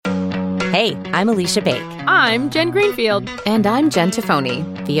Hey, I'm Alicia Bake. I'm Jen Greenfield. And I'm Jen Tafoni.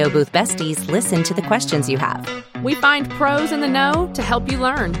 VO Booth Besties listen to the questions you have. We find pros in the know to help you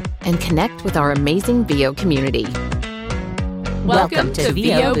learn. And connect with our amazing VO community. Welcome to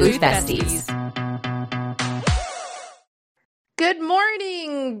VO Booth Besties. Good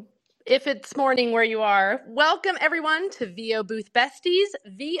morning, if it's morning where you are. Welcome, everyone, to VO Booth Besties,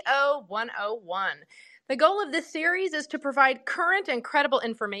 VO 101. The goal of this series is to provide current and credible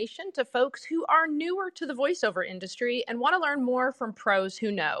information to folks who are newer to the voiceover industry and want to learn more from pros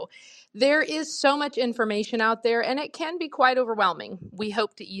who know. There is so much information out there, and it can be quite overwhelming. We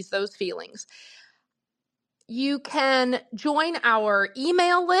hope to ease those feelings. You can join our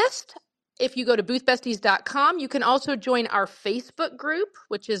email list if you go to boothbesties.com. You can also join our Facebook group,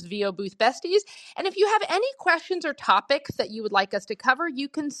 which is VO Booth Besties. And if you have any questions or topics that you would like us to cover, you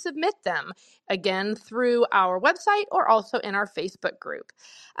can submit them, again, through our website or also in our Facebook group.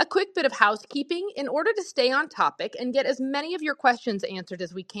 A quick bit of housekeeping. In order to stay on topic and get as many of your questions answered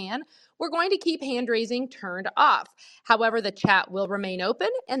as we can, we're going to keep hand raising turned off. However, the chat will remain open,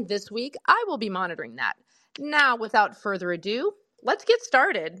 and this week I will be monitoring that. Now, without further ado, let's get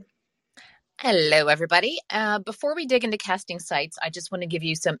started. Hello, everybody. Before we dig into casting sites, I just want to give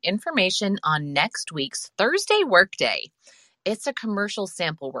you some information on next week's Thursday Workday. It's a commercial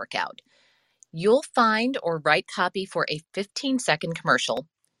sample workout. You'll find or write copy for a 15-second commercial.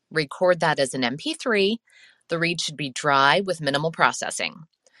 Record that as an MP3. The read should be dry with minimal processing.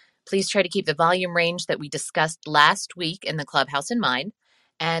 Please try to keep the volume range that we discussed last week in the Clubhouse in mind.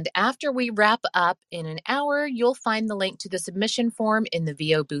 And after we wrap up in an hour, you'll find the link to the submission form in the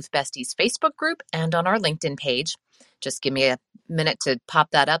VO Booth Besties Facebook group and on our LinkedIn page. Just give me a minute to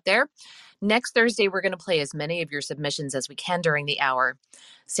pop that up there. Next Thursday, we're going to play as many of your submissions as we can during the hour.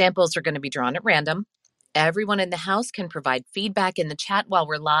 Samples are going to be drawn at random. Everyone in the house can provide feedback in the chat while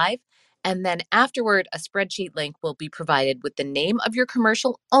we're live. And then afterward, a spreadsheet link will be provided with the name of your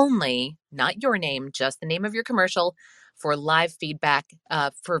commercial only, not your name, just the name of your commercial, for live feedback,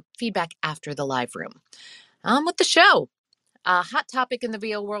 for feedback after the live room. On with the show. A hot topic in the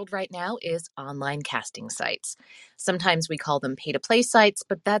VO world right now is online casting sites. Sometimes we call them pay-to-play sites,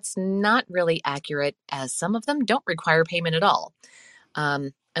 but that's not really accurate, as some of them don't require payment at all. I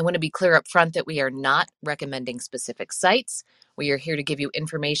want to be clear up front that we are not recommending specific sites. We are here to give you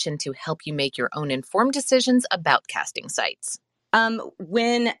information to help you make your own informed decisions about casting sites.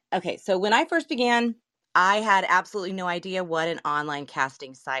 When I first began, I had absolutely no idea what an online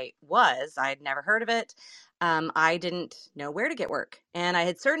casting site was. I'd never heard of it. I didn't know where to get work, and I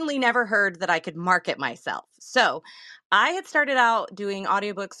had certainly never heard that I could market myself. So I had started out doing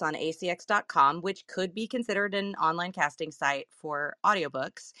audiobooks on acx.com, which could be considered an online casting site for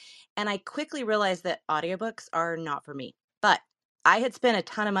audiobooks. And I quickly realized that audiobooks are not for me. But I had spent a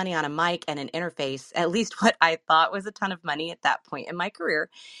ton of money on a mic and an interface, at least what I thought was a ton of money at that point in my career.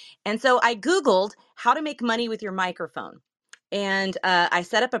 And so I Googled how to make money with your microphone. And I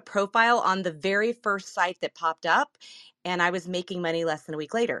set up a profile on the very first site that popped up, and I was making money less than a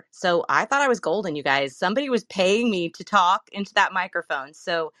week later. So I thought I was golden, you guys. Somebody was paying me to talk into that microphone.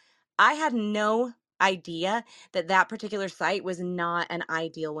 So I had no idea that that particular site was not an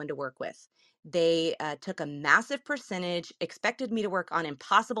ideal one to work with. They took a massive percentage, expected me to work on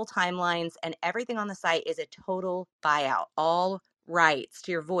impossible timelines, and everything on the site is a total buyout. All rights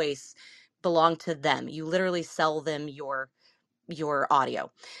to your voice belong to them. You literally sell them your audio.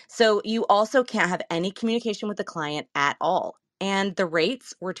 So you also can't have any communication with the client at all. And the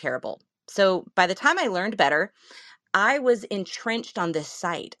rates were terrible. So by the time I learned better, I was entrenched on this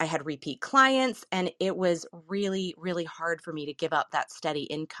site. I had repeat clients, and it was really, really hard for me to give up that steady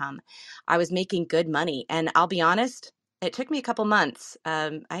income. I was making good money. And I'll be honest, it took me a couple months,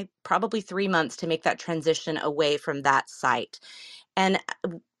 probably 3 months to make that transition away from that site. And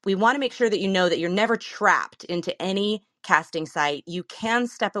we want to make sure that you know that you're never trapped into any casting site. You can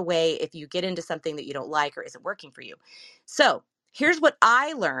step away if you get into something that you don't like or isn't working for you. So here's what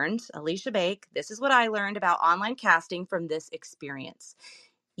I learned, Alicia Bake. This is what I learned about online casting from this experience.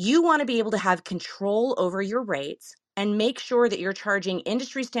 You want to be able to have control over your rates and make sure that you're charging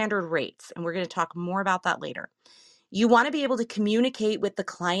industry standard rates. And we're going to talk more about that later. You want to be able to communicate with the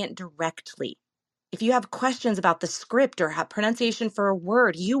client directly. If you have questions about the script or have pronunciation for a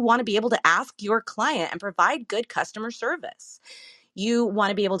word, you want to be able to ask your client and provide good customer service. You want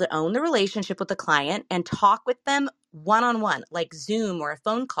to be able to own the relationship with the client and talk with them one-on-one, like Zoom or a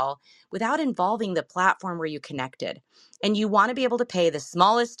phone call, without involving the platform where you connected. And you want to be able to pay the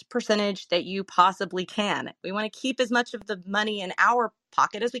smallest percentage that you possibly can. We want to keep as much of the money in our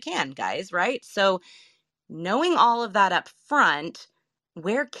pocket as we can, guys, right? So knowing all of that up front,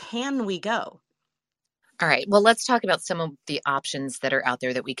 where can we go? All right. Well, let's talk about some of the options that are out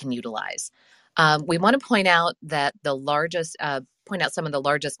there that we can utilize. We want to point out that point out some of the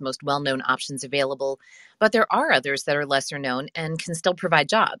largest, most well-known options available, but there are others that are lesser known and can still provide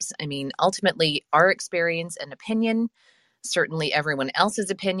jobs. I mean, ultimately, our experience and opinion, certainly everyone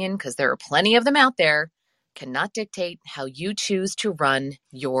else's opinion, because there are plenty of them out there, cannot dictate how you choose to run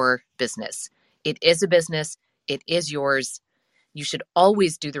your business. It is a business. It is yours. You should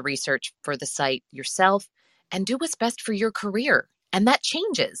always do the research for the site yourself and do what's best for your career. And that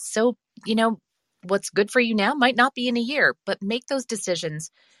changes. So, what's good for you now might not be in a year, but make those decisions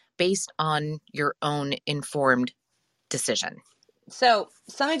based on your own informed decision. So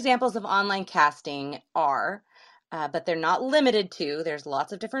some examples of online casting are, but they're not limited to, there's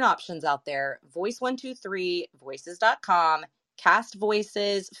lots of different options out there. Voice123, voices.com, Cast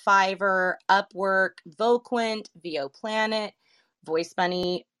Voices, Fiverr, Upwork, Voquent, VO Planet, Voice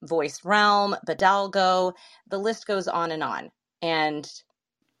Bunny, Voice Realm, Badalgo. The list goes on and on. And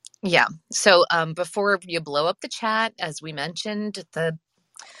yeah. So before you blow up the chat, as we mentioned, the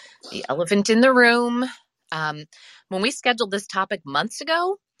elephant in the room, when we scheduled this topic months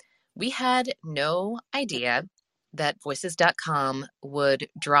ago, we had no idea that voices.com would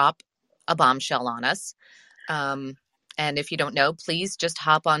drop a bombshell on us. And if you don't know, please just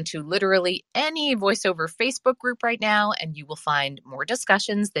hop onto literally any voiceover Facebook group right now, and you will find more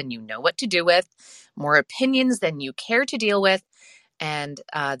discussions than you know what to do with, more opinions than you care to deal with. And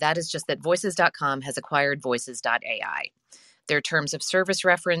that is just that voices.com has acquired voices.ai. Their terms of service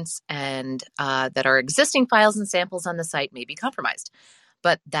reference and that our existing files and samples on the site may be compromised.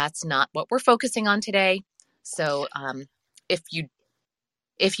 But that's not what we're focusing on today. So if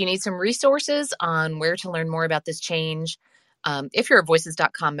you need some resources on where to learn more about this change, if you're a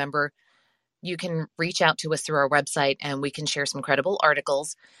voices.com member, you can reach out to us through our website and we can share some credible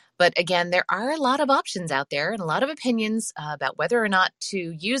articles. But again, there are a lot of options out there and a lot of opinions about whether or not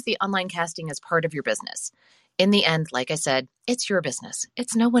to use the online casting as part of your business. In the end, like I said, it's your business.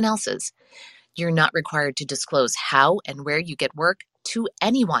 It's no one else's. You're not required to disclose how and where you get work to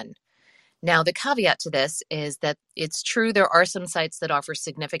anyone. Now, the caveat to this is that it's true there are some sites that offer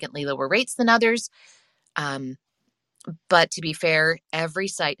significantly lower rates than others. But to be fair, every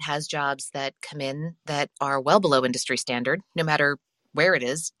site has jobs that come in that are well below industry standard. No matter where it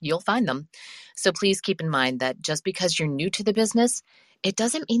is, you'll find them. So please keep in mind that just because you're new to the business, it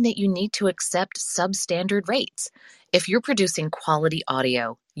doesn't mean that you need to accept substandard rates. If you're producing quality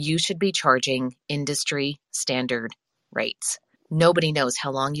audio, you should be charging industry standard rates. Nobody knows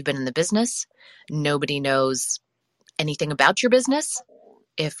how long you've been in the business. Nobody knows anything about your business.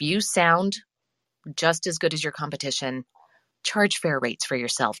 If you sound just as good as your competition, charge fair rates for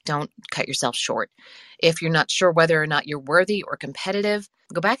yourself. Don't cut yourself short. If you're not sure whether or not you're worthy or competitive,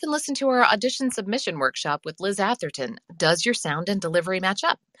 go back and listen to our audition submission workshop with Liz Atherton. Does your sound and delivery match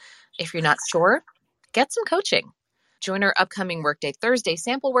up? If you're not sure, get some coaching. Join our upcoming Workday Thursday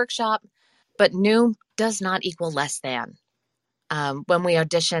sample workshop. But new does not equal less than. When we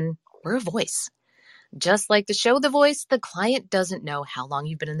audition, we're a voice. Just like the show The Voice, the client doesn't know how long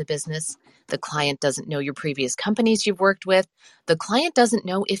you've been in the business. The client doesn't know your previous companies you've worked with. The client doesn't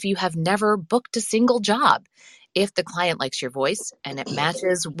know if you have never booked a single job. If the client likes your voice and it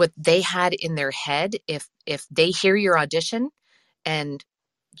matches what they had in their head, if they hear your audition and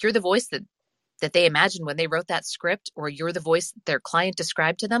you're the voice that they imagined when they wrote that script, or you're the voice their client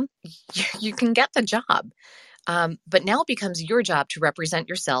described to them, you can get the job. But now it becomes your job to represent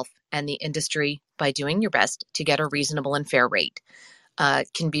yourself and the industry by doing your best to get a reasonable and fair rate. It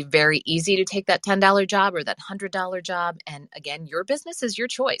can be very easy to take that $10 job or that $100 job. And again, your business is your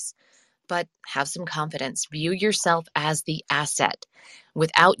choice. But have some confidence. View yourself as the asset.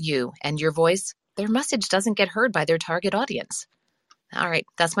 Without you and your voice, their message doesn't get heard by their target audience. All right,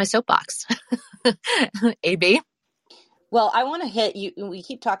 that's my soapbox. AB? well, I want to hit you. We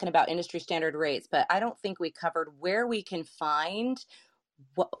keep talking about industry standard rates, but I don't think we covered where we can find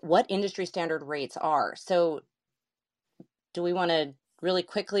what industry standard rates are. So do we want to really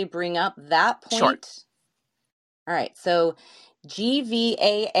quickly bring up that point? Sure. All right. So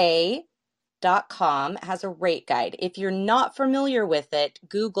GVAA.com has a rate guide. If you're not familiar with it,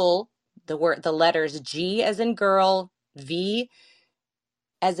 Google the letters G as in girl, V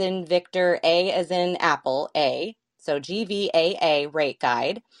as in Victor, A as in Apple, A. So GVAA rate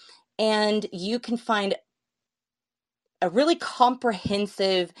guide. And you can find a really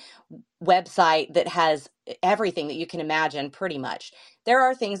comprehensive website that has everything that you can imagine, pretty much. There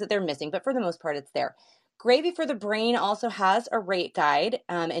are things that they're missing, but for the most part, it's there. Gravy for the Brain also has a rate guide,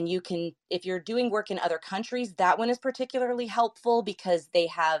 and you can, if you're doing work in other countries, that one is particularly helpful because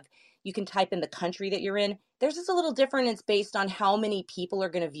you can type in the country that you're in. Theirs is a little different. It's based on how many people are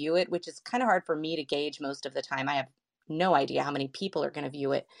going to view it, which is kind of hard for me to gauge most of the time. I have no idea how many people are going to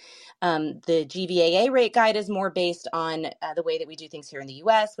view it. The GVAA rate guide is more based on the way that we do things here in the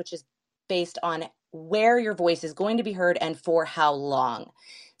US, which is based on where your voice is going to be heard and for how long.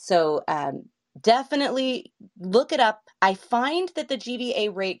 So definitely look it up. I find that the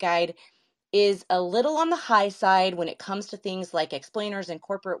GVA rate guide is a little on the high side when it comes to things like explainers and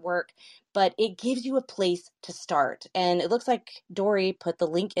corporate work, but it gives you a place to start. And it looks like Dory put the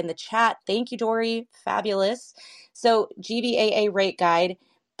link in the chat. Thank you, Dory. Fabulous. So GVAA rate guide,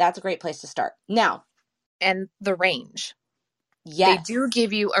 that's a great place to start. Now, and the range. yes. They do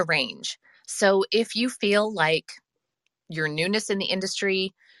give you a range. So if you feel like your newness in the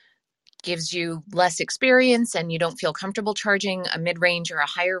industry gives you less experience and you don't feel comfortable charging a mid-range or a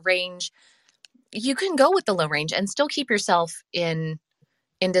higher range, you can go with the low range and still keep yourself in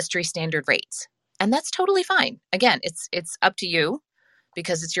industry standard rates. And that's totally fine. Again, it's up to you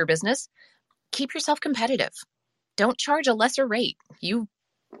because it's your business. Keep yourself competitive. Don't charge a lesser rate. You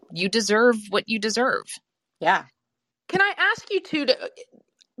deserve what you deserve. Yeah. Can I ask you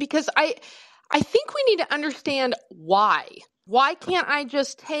because I think we need to understand why. Why can't I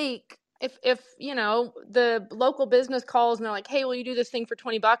just take if the local business calls and they're like, "Hey, will you do this thing for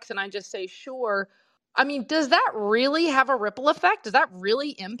 $20?" and I just say, "Sure." I mean, does that really have a ripple effect? Does that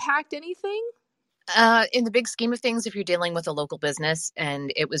really impact anything? In the big scheme of things, if you're dealing with a local business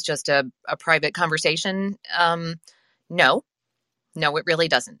and it was just a private conversation, no, it really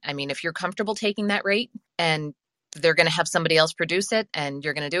doesn't. I mean, if you're comfortable taking that rate and they're going to have somebody else produce it and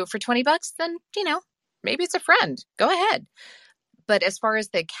you're going to do it for $20, then, maybe it's a friend. Go ahead. But as far as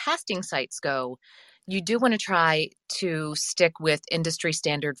the casting sites go, you do want to try to stick with industry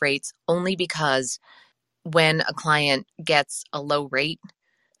standard rates only because when a client gets a low rate,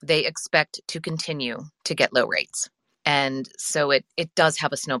 they expect to continue to get low rates. And so it does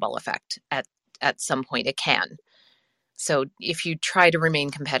have a snowball effect at some point. It can. So if you try to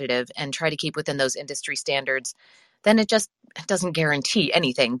remain competitive and try to keep within those industry standards, then it doesn't guarantee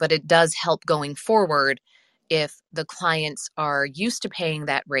anything, but it does help going forward if the clients are used to paying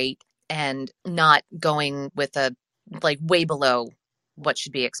that rate and not going with a way below what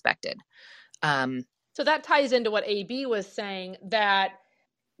should be expected. So that ties into what AB was saying, that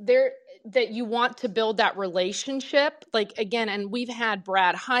you want to build that relationship. Like, again, and we've had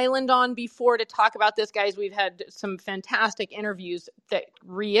Brad Highland on before to talk about this, guys. We've had some fantastic interviews that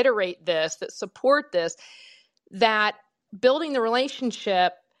reiterate this, that support this, that building the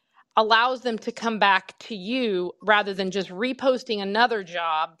relationship allows them to come back to you rather than just reposting another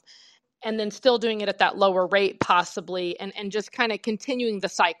job and then still doing it at that lower rate possibly, and just kind of continuing the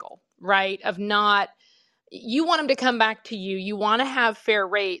cycle, right? Of not, you want them to come back to you. You want to have fair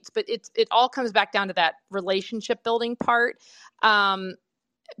rates, but it all comes back down to that relationship building part.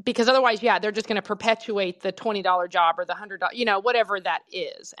 Because otherwise, they're just going to perpetuate the $20 job or the $100, whatever that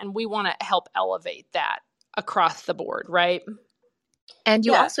is. And we want to help elevate that across the board, right? And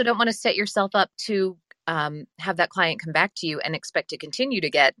you also don't want to set yourself up to have that client come back to you and expect to continue to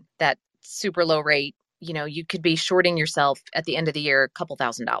get that super low rate. You could be shorting yourself at the end of the year a couple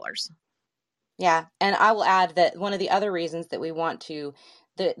 $1,000s. Yeah. And I will add that one of the other reasons that we want to,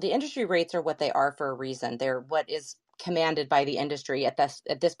 the industry rates are what they are for a reason. They're what is commanded by the industry at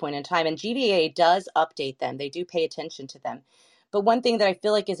this point in time. And GVA does update them. They do pay attention to them. But one thing that I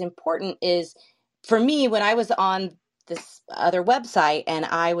feel like is important is, for me, when I was on this other website and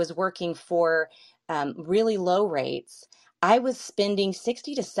I was working for really low rates, I was spending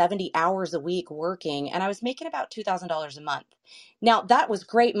 60 to 70 hours a week working, and I was making about $2,000 a month. Now, that was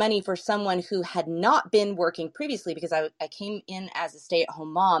great money for someone who had not been working previously, because I came in as a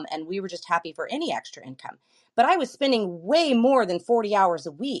stay-at-home mom and we were just happy for any extra income. But I was spending way more than 40 hours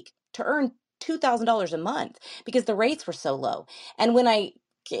a week to earn $2,000 a month because the rates were so low. And when I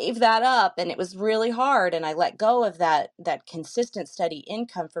gave that up and it was really hard and I let go of that consistent, steady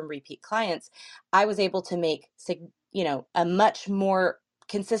income from repeat clients, I was able to make a much more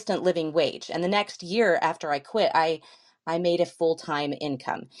consistent living wage. And the next year after I quit, I made a full-time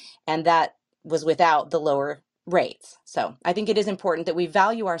income, and that was without the lower rates. So I think it is important that we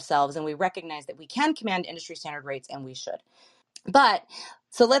value ourselves and we recognize that we can command industry standard rates, and we should. But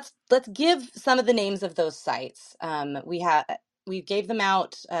so let's give some of the names of those sites. We gave them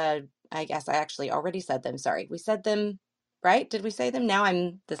out. I guess I actually already said them. Sorry, we said them. Right? Did we say them? Now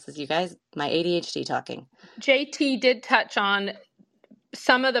this is you guys, my ADHD talking. JT did touch on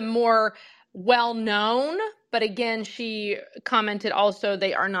some of the more well known, but again, she commented also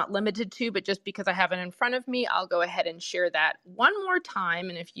they are not limited to, but just because I have it in front of me, I'll go ahead and share that one more time.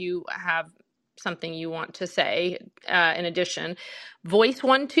 And if you have something you want to say in addition,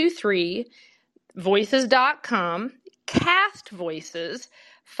 Voice123, Voices.com, Cast Voices,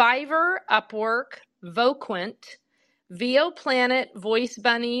 Fiverr, Upwork, Voquent, VO Planet, Voice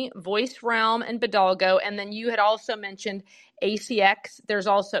Bunny, Voice Realm, and Bidalgo. And then you had also mentioned ACX. There's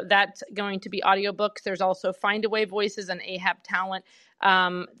also, that's going to be audiobooks. There's also Findaway Voices and Ahab Talent.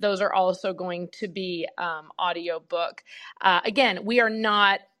 Those are also going to be audiobook. Again, we are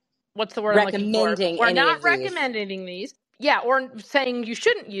not, what's the word I'm looking for? Recommending We're any not of these. recommending these. Yeah, or saying you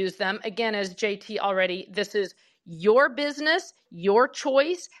shouldn't use them. Again, as JT already, this is your business, your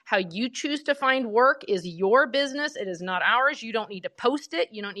choice. How you choose to find work is your business. It is not ours. You don't need to post it.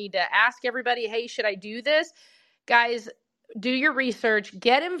 You don't need to ask everybody, hey, should I do this? Guys, do your research,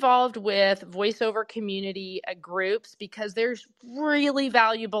 get involved with voiceover community groups because there's really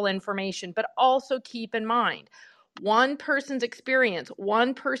valuable information, but also keep in mind, one person's experience,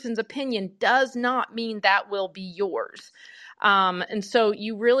 one person's opinion does not mean that will be yours. And so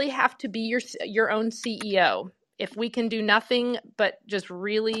you really have to be your own CEO. If we can do nothing but just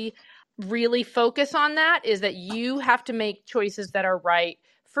really, really focus on that, is that you have to make choices that are right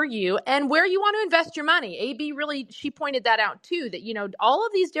for you and where you want to invest your money. AB really, she pointed that out too, that, you know, all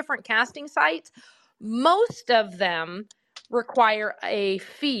of these different casting sites, most of them require a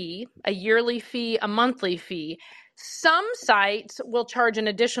fee, a yearly fee, a monthly fee. Some sites will charge an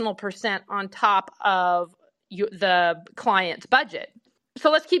additional % on top of the client's budget. So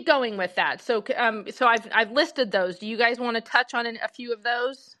let's keep going with that. So I've listed those. Do you guys want to touch on a few of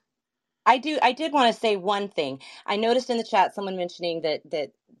those? I did want to say one thing. I noticed in the chat someone mentioning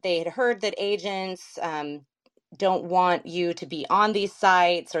that they had heard that agents don't want you to be on these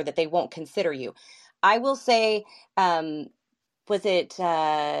sites or that they won't consider you. I will say, was it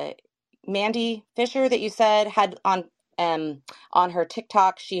Mandy Fisher that you said had on her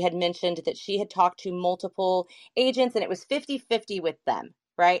TikTok, she had mentioned that she had talked to multiple agents and it was 50-50 with them,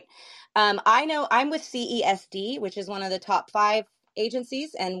 right? I know I'm with CESD, which is one of the top 5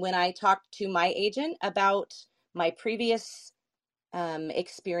 agencies. And when I talked to my agent about my previous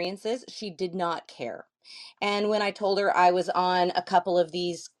experiences, she did not care. And when I told her I was on a couple of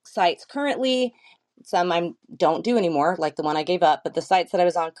these sites currently, some I don't do anymore, like the one I gave up, but the sites that I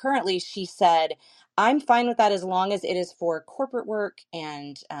was on currently, she said, I'm fine with that as long as it is for corporate work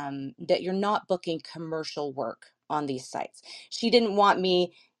and that you're not booking commercial work on these sites. She didn't want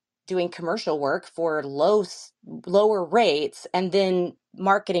me doing commercial work for lower rates and then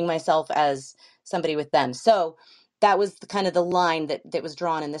marketing myself as somebody with them. So that was kind of the line that was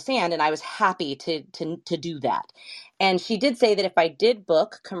drawn in the sand, and I was happy to do that. And she did say that if I did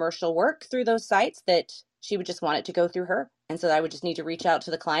book commercial work through those sites, that she would just want it to go through her. And so I would just need to reach out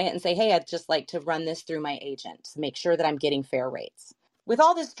to the client and say, hey, I'd just like to run this through my agent to make sure that I'm getting fair rates. With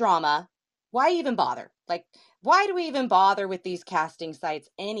all this drama, why even bother? Like, why do we even bother with these casting sites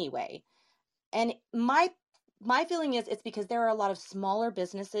anyway? And my feeling is it's because there are a lot of smaller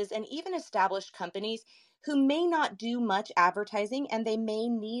businesses and even established companies who may not do much advertising, and they may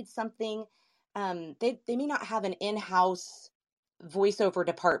need something. They may not have an in-house voiceover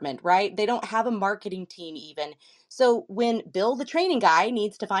department, right? They don't have a marketing team even. So when Bill, the training guy,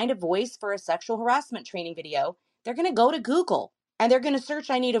 needs to find a voice for a sexual harassment training video, they're going to go to Google and they're going to search,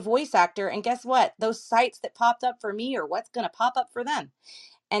 I need a voice actor. And guess what? Those sites that popped up for me are what's going to pop up for them.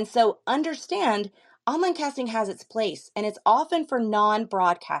 And so understand, online casting has its place, and it's often for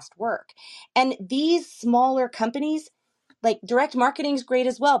non-broadcast work. And these smaller companies, like direct marketing is great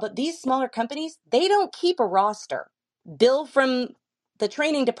as well, but these smaller companies, they don't keep a roster. Bill from the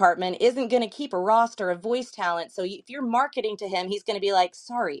training department isn't going to keep a roster of voice talent. So if you're marketing to him, he's going to be like,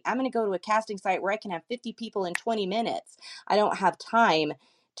 sorry, I'm going to go to a casting site where I can have 50 people in 20 minutes. I don't have time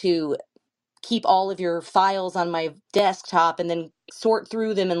to keep all of your files on my desktop and then sort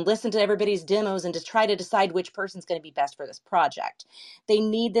through them and listen to everybody's demos and just try to decide which person's going to be best for this project. They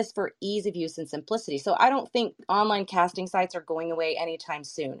need this for ease of use and simplicity. So I don't think online casting sites are going away anytime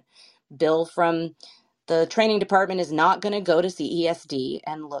soon. Bill from the training department is not going to go to CESD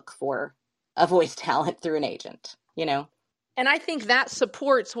and look for a voice talent through an agent, you know? And I think that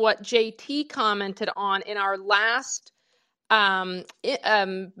supports what JT commented on in our last VO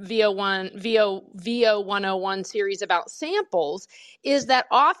 101 series about samples, is that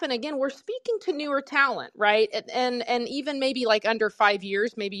often, again, we're speaking to newer talent, right? And even maybe like under 5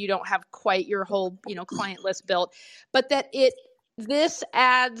 years, maybe you don't have quite your whole, client list built, but that this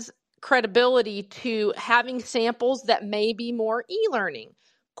adds credibility to having samples that may be more e-learning,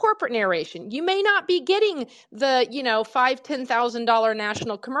 corporate narration. You may not be getting the, $5,000-$10,000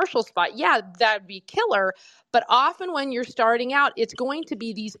 national commercial spot. Yeah, that'd be killer. But often when you're starting out, it's going to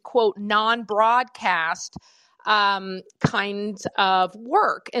be these quote non-broadcast kinds of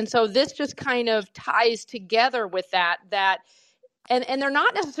work. And so this just kind of ties together with that. And they're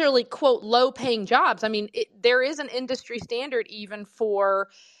not necessarily quote low paying jobs. I mean, there is an industry standard even for,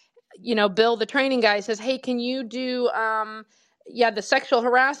 Bill, the training guy, says, hey, can you do, the sexual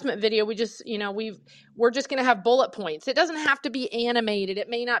harassment video? We just, we're just going to have bullet points. It doesn't have to be animated. It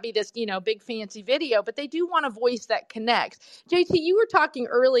may not be this, big fancy video, but they do want a voice that connects. JT, you were talking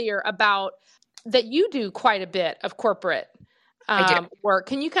earlier about that you do quite a bit of corporate I do. work.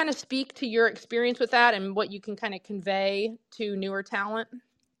 Can you kind of speak to your experience with that and what you can kind of convey to newer talent?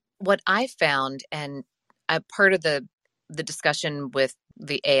 What I found, and a part of the discussion with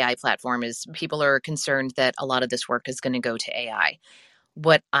the AI platform, is people are concerned that a lot of this work is going to go to AI.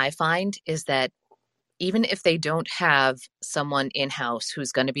 What I find is that even if they don't have someone in-house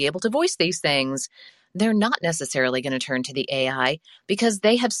who's going to be able to voice these things, they're not necessarily going to turn to the AI because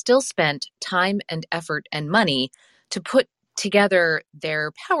they have still spent time and effort and money to put together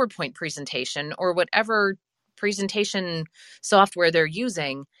their PowerPoint presentation or whatever presentation software they're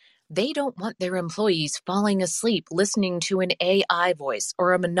using. They don't want their employees falling asleep listening to an AI voice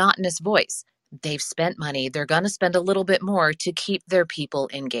or a monotonous voice. They've spent money. They're going to spend a little bit more to keep their people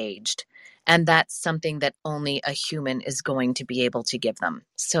engaged. And that's something that only a human is going to be able to give them.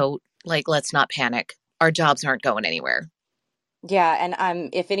 So, let's not panic. Our jobs aren't going anywhere. Yeah, and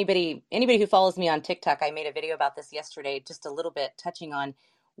if anybody who follows me on TikTok, I made a video about this yesterday, just a little bit touching on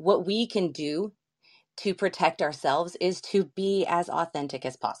what we can do to protect ourselves is to be as authentic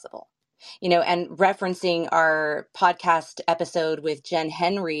as possible. And referencing our podcast episode with Jen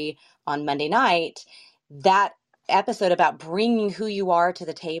Henry on Monday night, that episode about bringing who you are to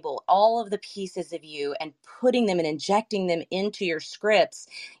the table, all of the pieces of you, and putting them and injecting them into your scripts.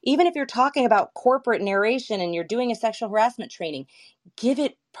 Even if you're talking about corporate narration and you're doing a sexual harassment training, give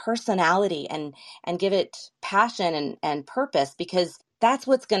it personality and give it passion and purpose, because that's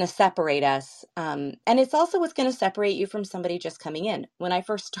what's going to separate us. And it's also what's going to separate you from somebody just coming in. When I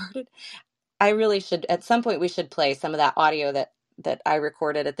first started, I really should, at some point, we should play some of that audio that I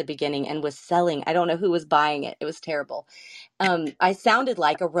recorded at the beginning and was selling. I don't know who was buying it. It was terrible. I sounded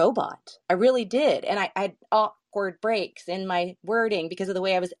like a robot. I really did. And I had awkward breaks in my wording because of the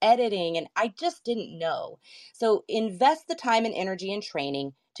way I was editing, and I just didn't know. So invest the time and energy and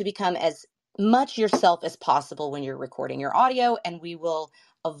training to become as much yourself as possible when you're recording your audio, and we will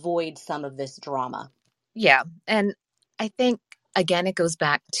avoid some of this drama. Yeah. And I think, again, it goes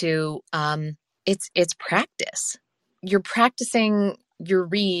back to it's practice. You're practicing your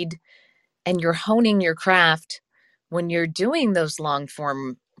read and you're honing your craft when you're doing those long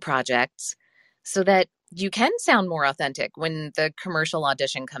form projects so that you can sound more authentic when the commercial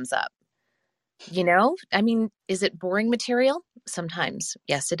audition comes up. I mean, is it boring material? Sometimes.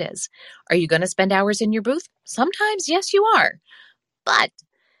 Yes, it is. Are you going to spend hours in your booth? Sometimes. Yes, you are. But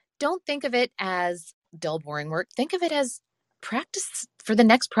don't think of it as dull, boring work. Think of it as practice for the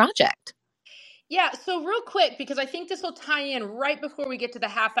next project. Yeah, so real quick, because I think this will tie in right before we get to the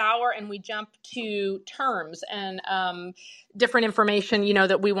half hour and we jump to terms and different information,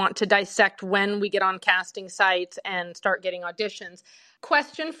 that we want to dissect when we get on casting sites and start getting auditions.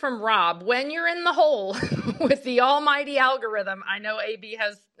 Question from Rob: when you're in the hole with the almighty algorithm, I know AB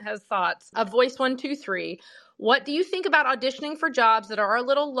has thoughts of Voice 123. What do you think about auditioning for jobs that are a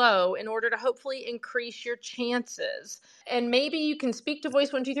little low in order to hopefully increase your chances? And maybe you can speak to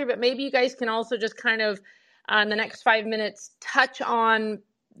Voice 123, but maybe you guys can also just kind of, in the next 5 minutes, touch on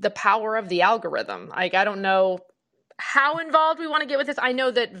the power of the algorithm. I don't know how involved we want to get with this. I know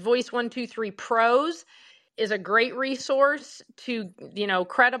that Voice 123 Pros is a great resource to,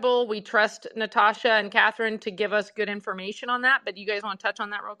 credible. We trust Natasha and Catherine to give us good information on that. But you guys want to touch on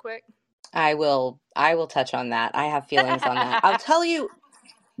that real quick? I will touch on that. I have feelings on that. I'll tell you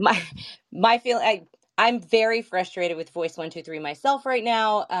my feeling. I'm very frustrated with Voice 123 myself right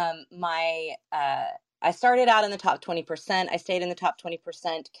now. I started out in the top 20%. I stayed in the top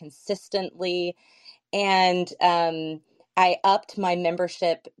 20% consistently. And I upped my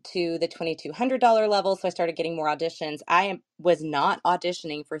membership to the $2,200 level. So I started getting more auditions. I was not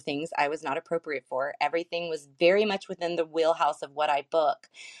auditioning for things I was not appropriate for. Everything was very much within the wheelhouse of what I book.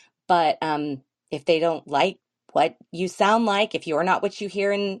 But if they don't like what you sound like, if you're not what they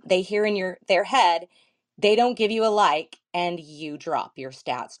hear in their head, they don't give you a like and you drop, your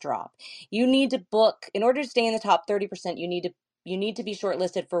stats drop. You need to book, in order to stay in the top 30%, you need to be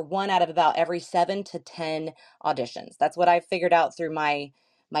shortlisted for 1 out of about every 7 to 10 auditions. That's what I figured out through my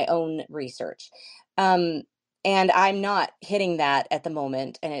my own research. And I'm not hitting that at the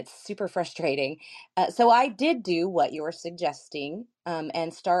moment, and it's super frustrating. So I did do what you're suggesting,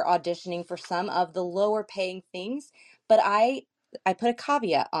 and start auditioning for some of the lower paying things, but I put a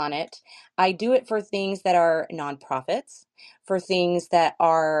caveat on it. I do it for things that are nonprofits, for things that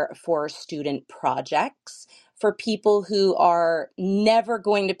are for student projects, for people who are never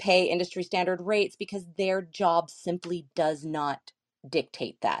going to pay industry standard rates because their job simply does not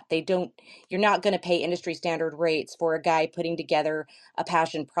dictate that. You're not going to pay industry standard rates for a guy putting together a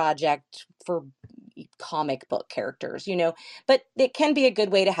passion project for comic book characters, but it can be a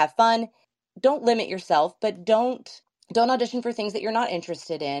good way to have fun. Don't limit yourself, but don't audition for things that you're not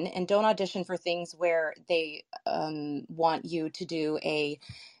interested in, and don't audition for things where they want you to do a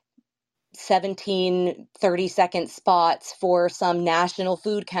 17 30-second spots for some national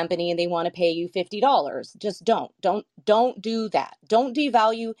food company and they want to pay you $50. Just don't do that. Don't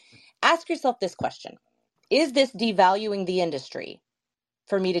devalue. Ask yourself this question: is this devaluing the industry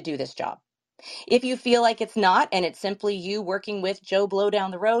for me to do this job? If you feel like it's not, and it's simply you working with Joe Blow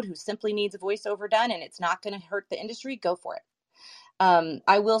down the road who simply needs a voiceover done and it's not going to hurt the industry, go for it.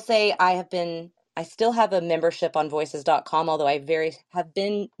 I will say I still have a membership on voices.com, although I have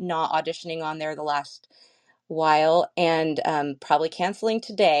been not auditioning on there the last while, and probably canceling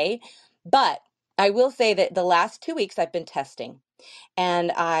today. But I will say that the last 2 weeks I've been testing,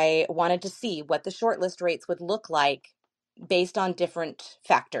 and I wanted to see what the shortlist rates would look like based on different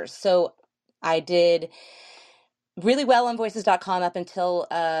factors. So I did really well on voices.com up until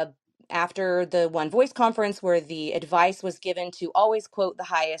after the One Voice conference, where the advice was given to always quote the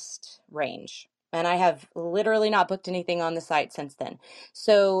highest range. And I have literally not booked anything on the site since then.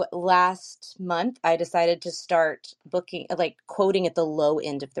 So last month, I decided to start booking, like quoting at the low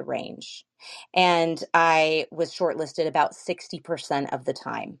end of the range. And I was shortlisted about 60% of the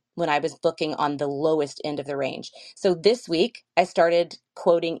time when I was booking on the lowest end of the range. So this week, I started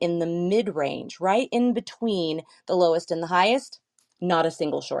quoting in the mid range, right in between the lowest and the highest. Not a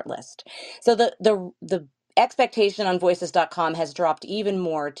single shortlist. So the expectation on voices.com has dropped even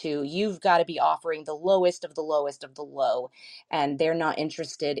more to you've got to be offering the lowest of the lowest of the low, and they're not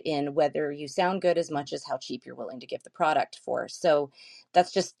interested in whether you sound good as much as how cheap you're willing to give the product for. So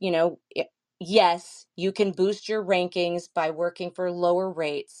that's just, yes, you can boost your rankings by working for lower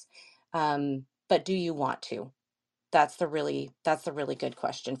rates, but do you want to? That's the really good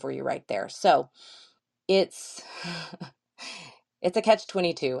question for you right there. So it's it's a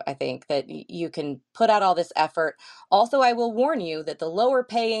catch-22, I think, that you can put out all this effort. Also, I will warn you that the lower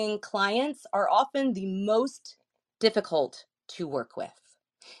paying clients are often the most difficult to work with.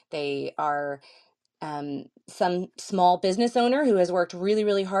 They are some small business owner who has worked really,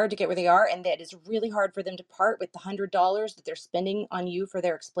 really hard to get where they are, and that is really hard for them to part with the $100 that they're spending on you for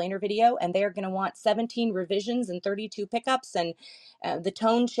their explainer video, and they're going to want 17 revisions and 32 pickups, and the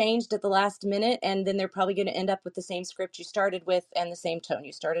tone changed at the last minute, and then they're probably going to end up with the same script you started with and the same tone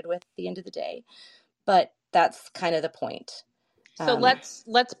you started with at the end of the day. But that's kind of the point. So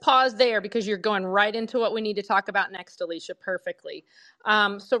let's pause there, because you're going right into what we need to talk about next, Alicia, perfectly.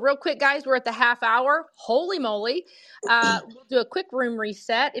 So real quick, guys, we're at the half hour. Holy moly. We'll do a quick room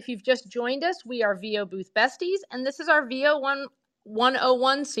reset. If you've just joined us, we are VO Booth Besties, and this is our VO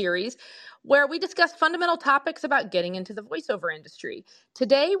 101 series, where we discuss fundamental topics about getting into the voiceover industry.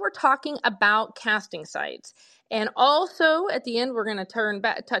 Today, we're talking about casting sites. And also, at the end, we're going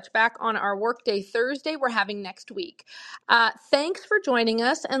to touch back on our Workday Thursday we're having next week. Thanks for joining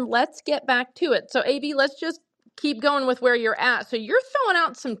us, and let's get back to it. So, AB, let's just keep going with where you're at. So you're throwing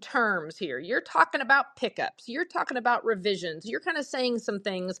out some terms here. You're talking about pickups. You're talking about revisions. You're kind of saying some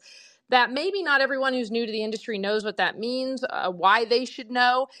things that maybe not everyone who's new to the industry knows what that means, why they should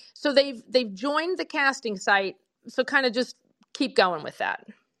know. So they've joined the casting site. So kind of just keep going with that.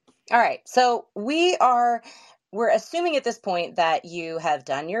 All right. So we're assuming at this point that you have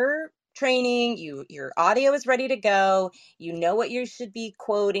done your training, your audio is ready to go, you know what you should be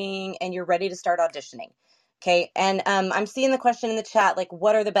quoting, and you're ready to start auditioning. Okay. And I'm seeing the question in the chat, like,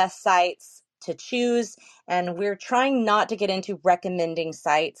 what are the best sites to choose? And we're trying not to get into recommending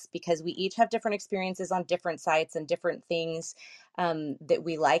sites, because we each have different experiences on different sites and different things that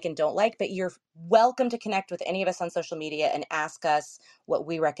we like and don't like. But you're welcome to connect with any of us on social media and ask us what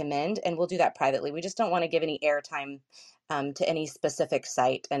we recommend, and we'll do that privately. We just don't want to give any airtime to any specific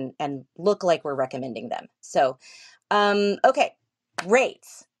site and look like we're recommending them. So, okay,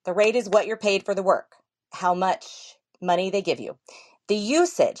 rates. The rate is what you're paid for the work, how much money they give you. The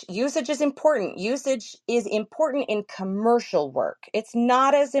usage is important. Usage is important in commercial work. It's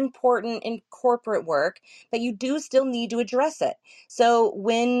not as important in corporate work, but you do still need to address it. So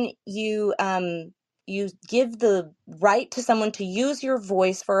when you give the right to someone to use your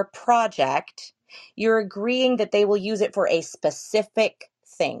voice for a project, you're agreeing that they will use it for a specific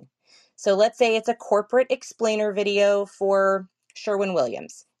thing. So let's say it's a corporate explainer video for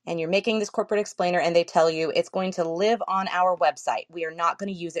Sherwin-Williams, and you're making this corporate explainer and they tell you it's going to live on our website. We are not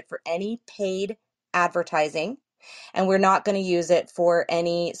going to use it for any paid advertising, and we're not going to use it for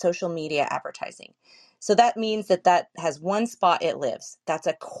any social media advertising. So that means that has one spot it lives. That's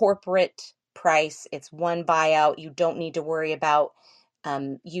a corporate price. It's one buyout. You don't need to worry about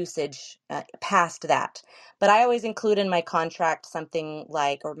usage past that. But I always include in my contract something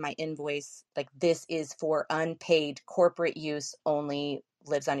like, or my invoice, like, this is for unpaid corporate use only,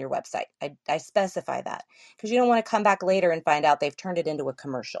 lives on your website. I specify that because you don't want to come back later and find out they've turned it into a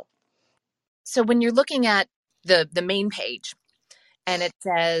commercial. So when you're looking at the main page and it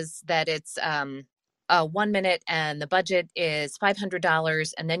says that it's 1 minute and the budget is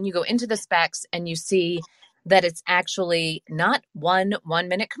 $500, and then you go into the specs and you see that it's actually not one 1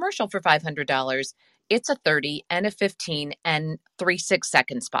 minute commercial for $500. It's a 30 and a 15 and 3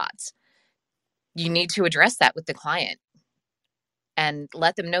 6-second spots. You need to address that with the client and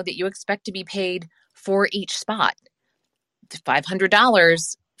let them know that you expect to be paid for each spot.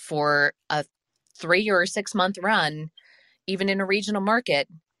 $500 for a 3 or 6 month run, even in a regional market,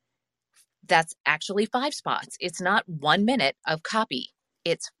 that's actually 5 spots. It's not 1 minute of copy.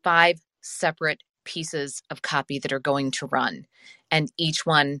 It's 5 separate pieces of copy that are going to run, and each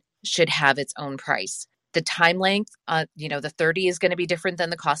one should have its own price. The time length, the 30 is going to be different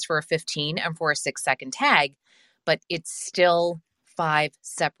than the cost for a 15 and for a 6-second tag, but it's still 5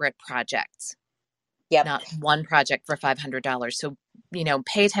 separate projects. Yep. Not one project for $500. So,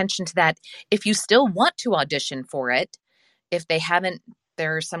 pay attention to that. If you still want to audition for it, if they haven't,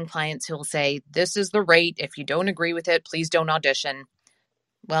 there are some clients who will say, this is the rate. If you don't agree with it, please don't audition.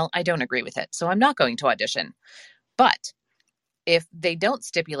 Well, I don't agree with it, so I'm not going to audition. But if they don't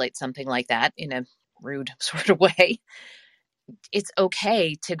stipulate something like that in a rude sort of way, it's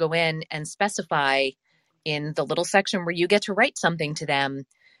okay to go in and specify in the little section where you get to write something to them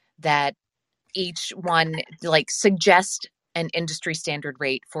that each one, like, suggest an industry standard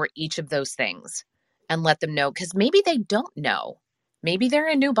rate for each of those things and let them know, because maybe they don't know. Maybe they're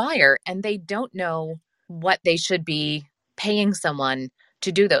a new buyer and they don't know what they should be paying someone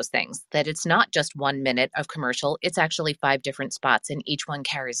to do those things, that it's not just 1 minute of commercial, it's actually 5 different spots and each one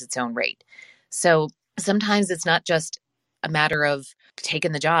carries its own rate. So sometimes it's not just a matter of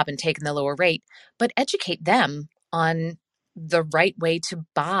taking the job and taking the lower rate, but educate them on the right way to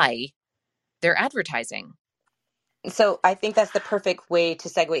buy their advertising. So I think that's the perfect way to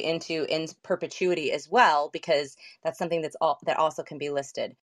segue into in perpetuity as well, because that's something that also can be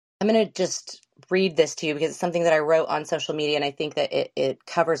listed. I'm going to just read this to you because it's something that I wrote on social media, and I think that it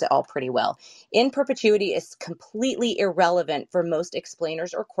covers it all pretty well. In perpetuity is completely irrelevant for most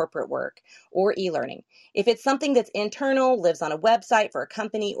explainers or corporate work or e-learning. If it's something that's internal, lives on a website for a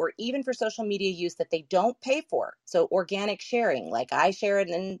company, or even for social media use that they don't pay for, so organic sharing, like I share it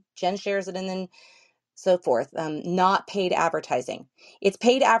and then Jen shares it and then so forth, not paid advertising. It's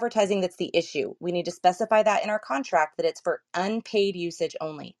paid advertising that's the issue. We need to specify that in our contract, that it's for unpaid usage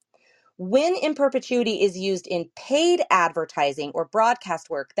only. When in perpetuity is used in paid advertising or broadcast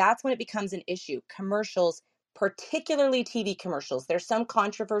work, that's when it becomes an issue. Commercials, particularly TV commercials. There's some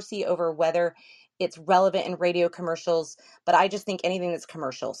controversy over whether it's relevant in radio commercials, but I just think anything that's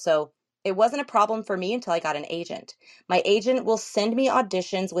commercial. So it wasn't a problem for me until I got an agent. My agent will send me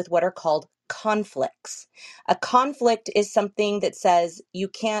auditions with what are called conflicts. A conflict is something that says you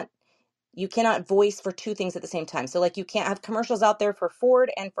cannot voice for 2 things at the same time. So, like, you can't have commercials out there for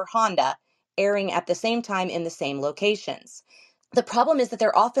Ford and for Honda airing at the same time in the same locations. The problem is that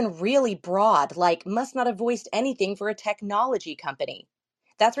they're often really broad, like must not have voiced anything for a technology company.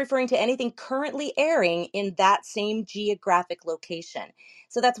 That's referring to anything currently airing in that same geographic location.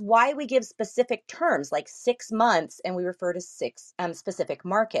 So that's why we give specific terms like 6 months, and we refer to 6 specific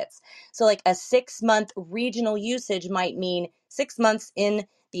markets. So like a 6-month regional usage might mean 6 months in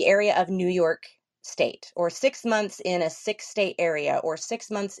the area of New York State, or 6 months in a 6-state area, or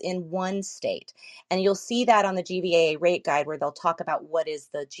 6 months in one state. And you'll see that on the GVAA rate guide where they'll talk about what is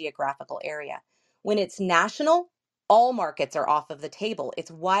the geographical area. When it's national, all markets are off of the table.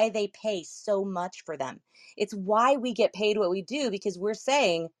 It's why they pay so much for them. It's why we get paid what we do, because we're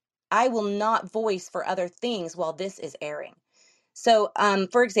saying, I will not voice for other things while this is airing. So,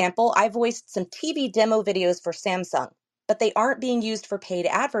 for example, I voiced some TV demo videos for Samsung, but they aren't being used for paid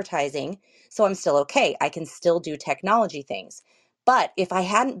advertising. So I'm still okay. I can still do technology things. But if I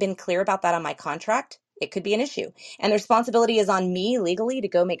hadn't been clear about that on my contract, it could be an issue. And the responsibility is on me legally to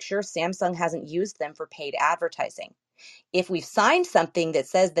go make sure Samsung hasn't used them for paid advertising. If we've signed something that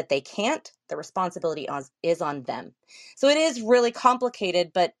says that they can't, the responsibility is on them. So it is really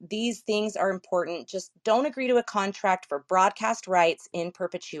complicated, but these things are important. Just don't agree to a contract for broadcast rights in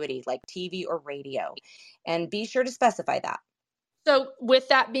perpetuity, like TV or radio, and be sure to specify that. So with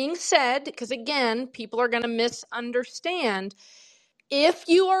that being said, because again, people are going to misunderstand, if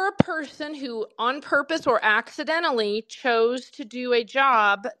you are a person who on purpose or accidentally chose to do a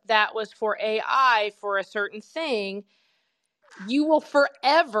job that was for AI for a certain thing, you will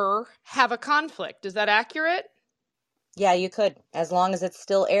forever have a conflict. Is that accurate? Yeah, you could. As long as it's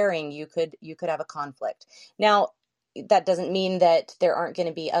still airing, you could have a conflict. Now, that doesn't mean that there aren't going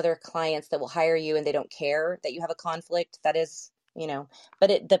to be other clients that will hire you and they don't care that you have a conflict. That is,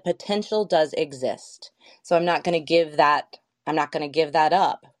 but the potential does exist. So I'm not going to give that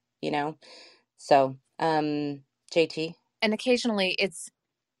up, you know. So, JT. And occasionally it's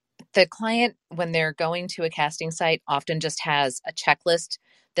the client, when they're going to a casting site, often just has a checklist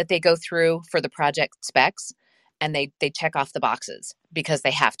that they go through for the project specs, and they check off the boxes because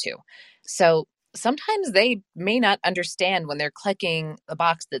they have to. So sometimes they may not understand when they're clicking a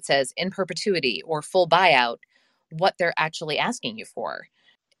box that says in perpetuity or full buyout what they're actually asking you for.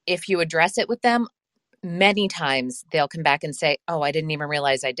 If you address it with them, many times they'll come back and say, oh, I didn't even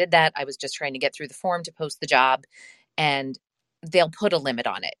realize I did that. I was just trying to get through the form to post the job. And they'll put a limit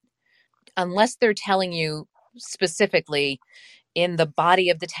on it. Unless they're telling you specifically in the body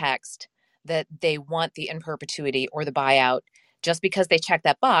of the text that they want the in perpetuity or the buyout, just because they check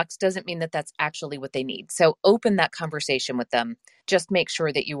that box doesn't mean that that's actually what they need. So open that conversation with them. Just make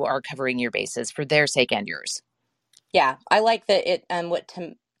sure that you are covering your bases for their sake and yours. Yeah, I like that what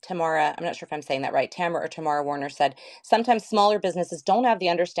Tamara, I'm not sure if I'm saying that right, Tamara or Tamara Warner said, sometimes smaller businesses don't have the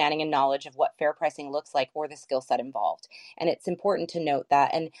understanding and knowledge of what fair pricing looks like or the skill set involved. And it's important to note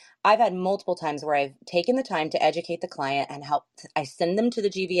that. And I've had multiple times where I've taken the time to educate the client and I send them to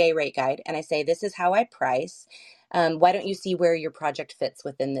the GVA rate guide and I say, this is how I price. Why don't you see where your project fits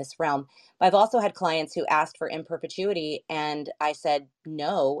within this realm? But I've also had clients who asked for in perpetuity and I said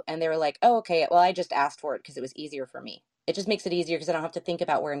no. And they were like, oh, okay, well, I just asked for it because it was easier for me. It just makes it easier because I don't have to think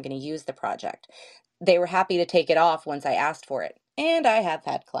about where I'm going to use the project. They were happy to take it off once I asked for it. And I have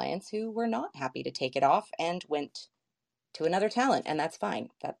had clients who were not happy to take it off and went to another talent, and that's fine.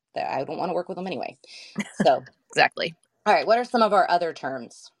 That I don't want to work with them anyway. So Exactly. All right, what are some of our other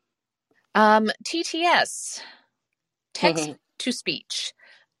terms? TTS, text to speech.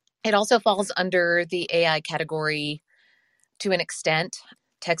 It also falls under the AI category to an extent.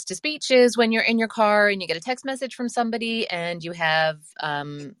 Text to speech is when you're in your car and you get a text message from somebody and you have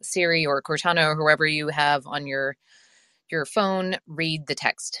Siri or Cortana or whoever you have on your phone read the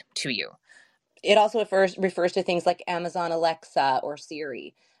text to you. It also refers to things like Amazon Alexa or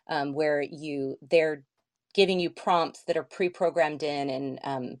Siri, where they're giving you prompts that are pre-programmed in,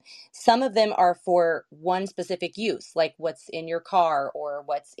 and some of them are for one specific use, like what's in your car or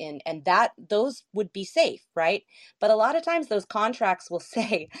what's in, and those would be safe, right? But a lot of times those contracts will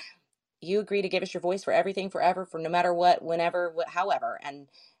say, you agree to give us your voice for everything, forever, for no matter what, whenever, however, and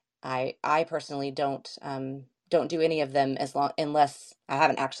I personally don't do any of them unless I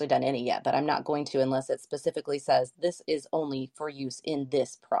haven't actually done any yet, but I'm not going to unless it specifically says this is only for use in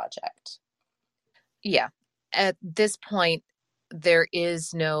this project. Yeah. At this point, there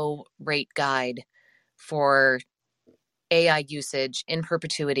is no rate guide for AI usage in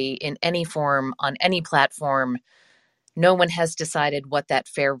perpetuity in any form on any platform. No one has decided what that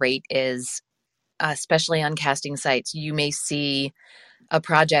fair rate is, especially on casting sites. You may see a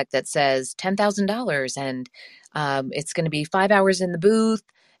project that says $10,000 and it's going to be 5 hours in the booth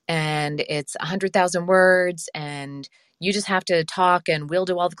and it's 100,000 words and you just have to talk and we'll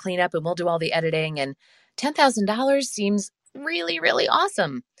do all the cleanup and we'll do all the editing, and $10,000 seems really, really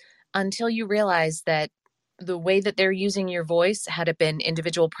awesome until you realize that the way that they're using your voice, had it been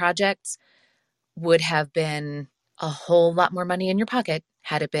individual projects, would have been a whole lot more money in your pocket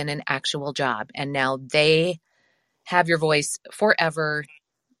had it been an actual job. And now they have your voice forever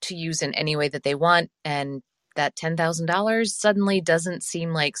to use in any way that they want. And that $10,000 suddenly doesn't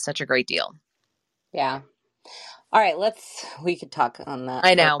seem like such a great deal. Yeah. All right, we could talk on that I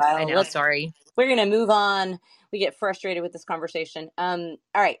for a know. while. Sorry. We're going to move on. We get frustrated with this conversation. All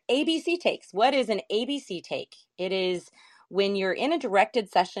right, ABC takes. What is an ABC take? It is when you're in a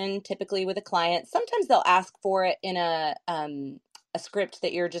directed session, typically with a client. Sometimes they'll ask for it in a a script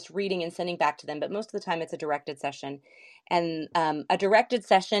that you're just reading and sending back to them, but most of the time it's a directed session. And a directed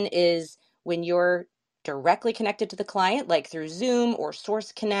session is when you're directly connected to the client, like through Zoom or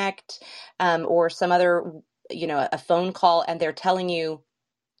Source Connect, or some other, a phone call, and they're telling you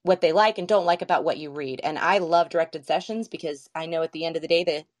what they like and don't like about what you read. And I love directed sessions because I know at the end of the day,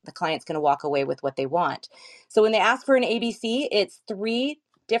 the client's going to walk away with what they want. So when they ask for an ABC, it's 3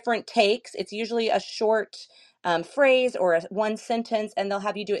 different takes. It's usually a short phrase or one sentence, and they'll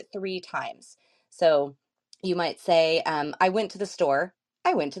have you do it 3 times. So you might say, I went to the store.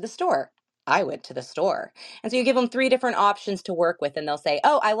 I went to the store. I went to the store. And so you give them 3 different options to work with, and they'll say,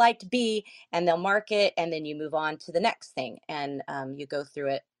 oh, I liked B, and they'll mark it, and then you move on to the next thing, and you go through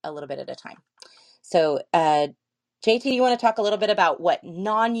it a little bit at a time. So JT, you want to talk a little bit about what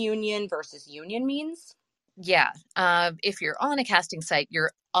non-union versus union means? Yeah. If you're on a casting site,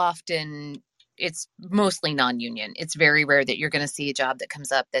 it's mostly non-union. It's very rare that you're going to see a job that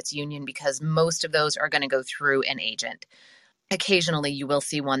comes up that's union because most of those are going to go through an agent. Occasionally you will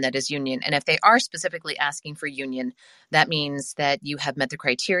see one that is union. And if they are specifically asking for union, that means that you have met the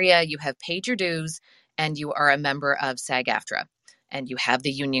criteria, you have paid your dues, and you are a member of SAG-AFTRA, and you have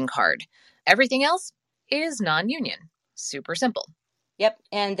the union card. Everything else is non-union. Super simple. Yep.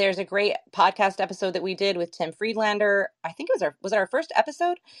 And there's a great podcast episode that we did with Tim Friedlander. I think it was our first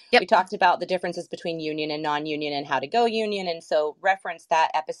episode? Yep. We talked about the differences between union and non-union and how to go union. And so reference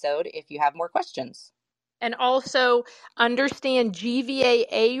that episode if you have more questions. And also understand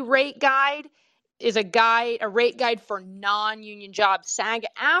GVAA rate guide is a rate guide for non-union jobs.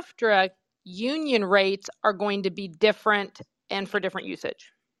 SAG-AFTRA union rates are going to be different and for different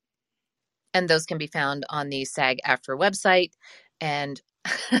usage. And those can be found on the SAG-AFTRA website. And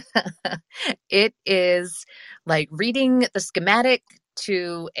it is like reading the schematic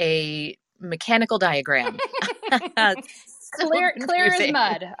to a mechanical diagram. Clear as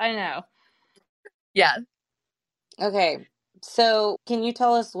mud. I know. Yeah. Okay. So can you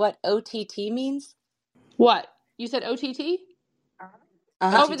tell us what OTT means? What? You said OTT?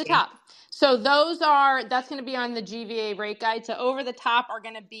 Over the top. So that's going to be on the GVA rate guide. So over the top are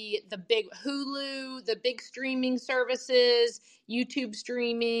going to be the big Hulu, the big streaming services, YouTube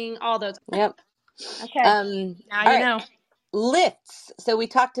streaming, all those. Yep. Okay. Now you know. Lifts. So we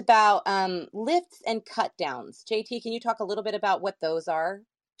talked about lifts and cut downs. JT, can you talk a little bit about what those are?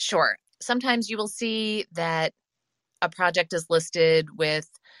 Sure. Sometimes you will see that a project is listed with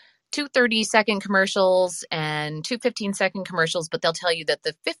 2 30-second commercials and 2 15-second commercials, but they'll tell you that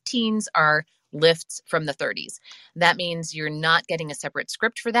the 15s are lifts from the 30s. That means you're not getting a separate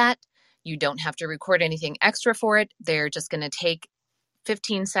script for that. You don't have to record anything extra for it. They're just going to take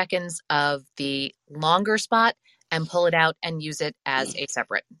 15 seconds of the longer spot and pull it out and use it as a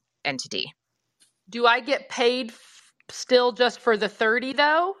separate entity. Do I get paid still just for the 30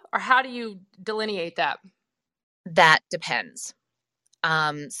 though? Or how do you delineate that? That depends.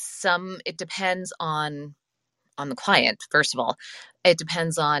 It depends on the client. First of all, it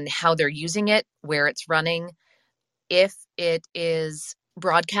depends on how they're using it, where it's running. If it is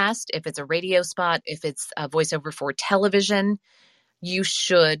broadcast, if it's a radio spot, if it's a voiceover for television, you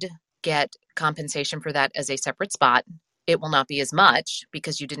should get compensation for that as a separate spot. It will not be as much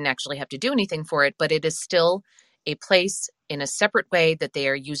because you didn't actually have to do anything for it, but it is still a place in a separate way that they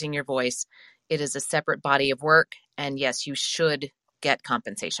are using your voice. It is a separate body of work. And yes, you should get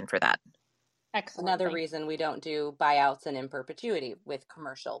compensation for that. Excellent. Another reason we don't do buyouts and in perpetuity with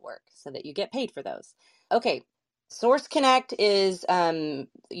commercial work, so that you get paid for those. Okay. Source Connect is,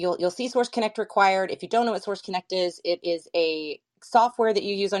 you'll see Source Connect required. If you don't know what Source Connect is, it is a software that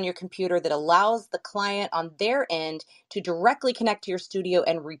you use on your computer that allows the client on their end to directly connect to your studio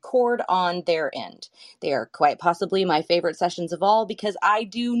and record on their end. They are quite possibly my favorite sessions of all because I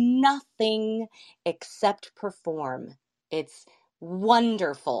do nothing except perform. It's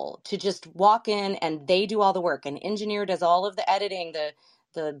wonderful to just walk in and they do all the work. An engineer does all of the editing,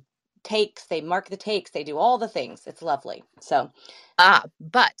 the takes, they mark the takes, they do all the things. It's lovely. So,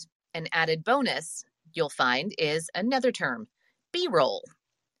 but an added bonus you'll find is another term, B-roll.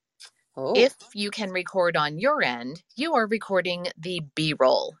 Oh. If you can record on your end, you are recording the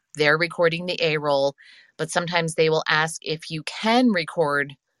B-roll. They're recording the A-roll, but sometimes they will ask if you can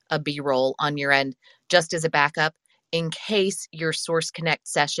record a B-roll on your end just as a backup in case your Source Connect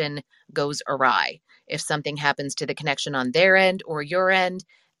session goes awry. If something happens to the connection on their end or your end,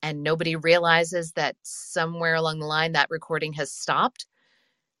 and nobody realizes that somewhere along the line that recording has stopped,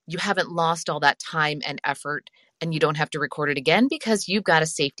 you haven't lost all that time and effort, and you don't have to record it again because you've got a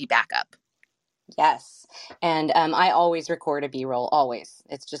safety backup. Yes. And I always record a B-roll, always.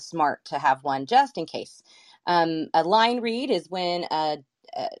 It's just smart to have one just in case. A line read is when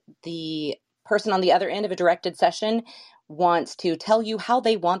the person on the other end of a directed session wants to tell you how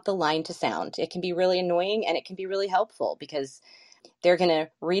they want the line to sound. It can be really annoying and it can be really helpful because they're going to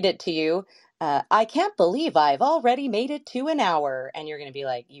read it to you. I can't believe I've already made it to an hour. And you're going to be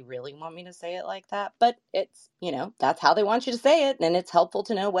like, you really want me to say it like that? But it's, that's how they want you to say it. And it's helpful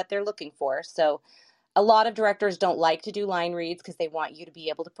to know what they're looking for. So a lot of directors don't like to do line reads because they want you to be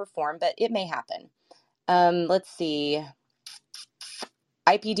able to perform, but it may happen. Let's see.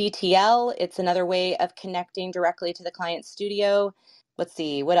 IPDTL, it's another way of connecting directly to the client's studio. Let's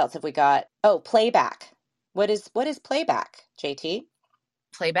see, what else have we got? Oh, playback. What is playback, JT?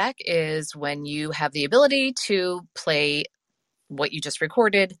 Playback is when you have the ability to play what you just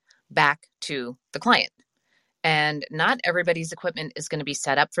recorded back to the client. And not everybody's equipment is going to be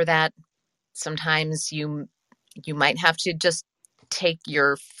set up for that. Sometimes you might have to just take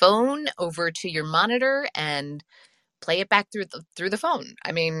your phone over to your monitor and play it back through the phone.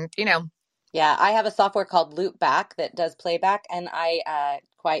 I mean, Yeah, I have a software called Loopback that does playback, and I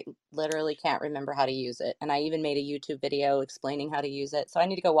quite literally can't remember how to use it. And I even made a YouTube video explaining how to use it. So I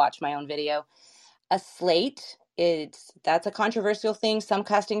need to go watch my own video. A slate, that's a controversial thing. Some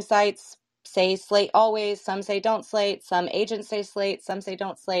casting sites say slate always, some say don't slate, some agents say slate, some say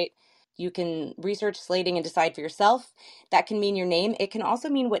don't slate. You can research slating and decide for yourself. That can mean your name. It can also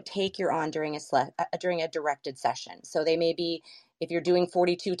mean what take you're on during a directed session. So they may be, if you're doing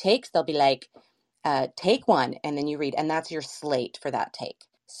 42 takes, they'll be like, take one, and then you read, and that's your slate for that take.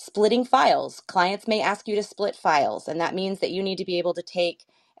 Splitting files. Clients may ask you to split files, and that means that you need to be able to take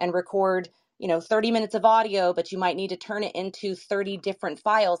and record 30 minutes of audio, but you might need to turn it into 30 different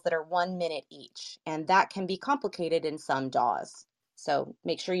files that are 1 minute each. And that can be complicated in some DAWs. So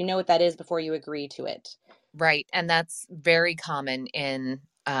make sure you know what that is before you agree to it. Right. And that's very common in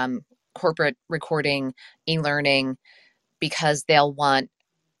corporate recording, e-learning, because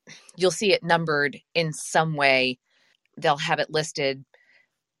you'll see it numbered in some way. They'll have it listed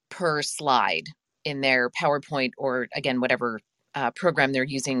per slide in their PowerPoint or, again, whatever program they're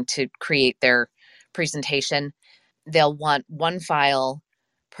using to create their presentation. They'll want one file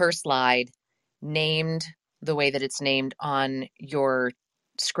per slide named the way that it's named on your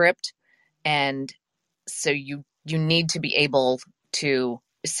script. And so you need to be able to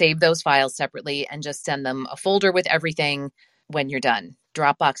save those files separately and just send them a folder with everything when you're done.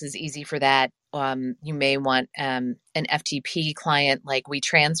 Dropbox is easy for that. You may want an FTP client like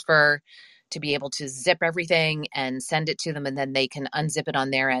WeTransfer to be able to zip everything and send it to them, and then they can unzip it on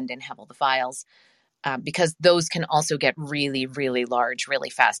their end and have all the files. Because those can also get really, really large,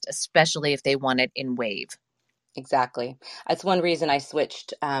 really fast, especially if they want it in WAV. Exactly. That's one reason I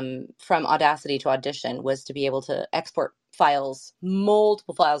switched from Audacity to Audition, was to be able to export files,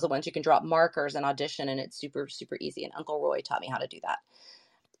 multiple files at once. You can drop markers in Audition, and it's super, super easy. And Uncle Roy taught me how to do that.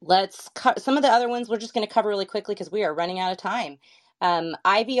 Let's some of the other ones we're just going to cover really quickly because we are running out of time.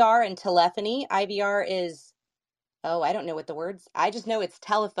 IVR and telephony. IVR is, I don't know what the words. I just know it's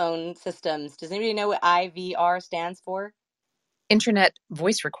telephone systems. Does anybody know what IVR stands for? Internet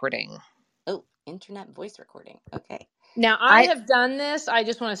voice recording. Oh, internet voice recording. Okay. Now, I have done this. I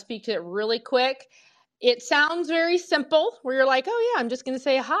just want to speak to it really quick. It sounds very simple where you're like, oh, yeah, I'm just going to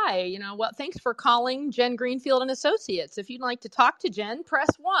say hi. Well, thanks for calling Jen Greenfield and Associates. If you'd like to talk to Jen, press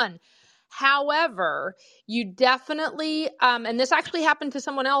 1. However, you definitely, and this actually happened to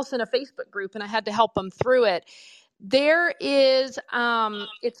someone else in a Facebook group, and I had to help them through it. There is,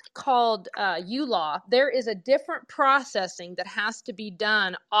 it's called ULaw. There is a different processing that has to be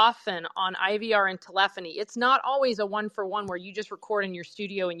done often on IVR and telephony. It's not always a 1-for-1 where you just record in your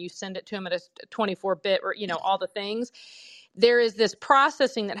studio and you send it to them at a 24-bit or, all the things. There is this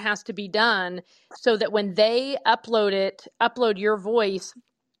processing that has to be done so that when they upload your voice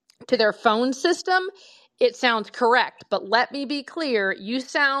to their phone system, it sounds correct. But let me be clear, you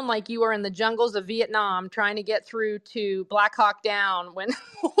sound like you are in the jungles of Vietnam trying to get through to Black Hawk Down when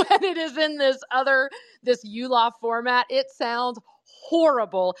it is in this ULaw format. It sounds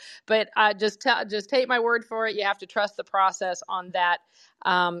horrible, but just take my word for it. You have to trust the process on that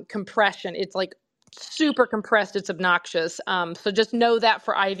compression. It's like super compressed. It's obnoxious. So just know that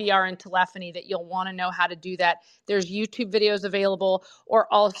for IVR and telephony that you'll want to know how to do that. There's YouTube videos available, or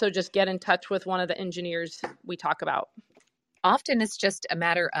also just get in touch with one of the engineers we talk about. Often it's just a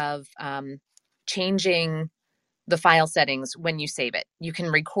matter of changing the file settings when you save it. You can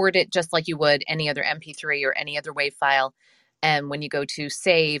record it just like you would any other MP3 or any other WAV file. And when you go to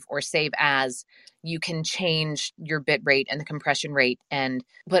save or save as, you can change your bit rate and the compression rate.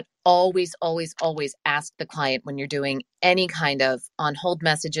 But always, always, always ask the client when you're doing any kind of on hold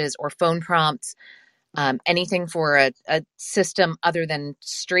messages or phone prompts, Anything for a system other than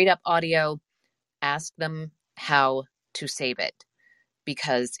straight up audio, ask them how to save it.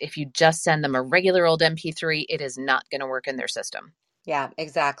 Because if you just send them a regular old MP3, it is not going to work in their system. Yeah,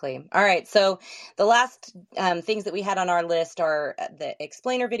 exactly. All right. So the last things that we had on our list are the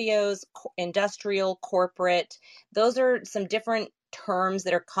explainer videos, industrial, corporate. Those are some different terms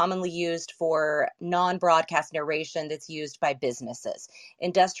that are commonly used for non-broadcast narration that's used by businesses.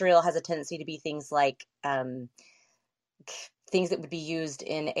 Industrial has a tendency to be things like things that would be used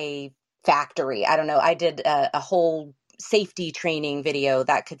in a factory. I don't know. I did a whole safety training video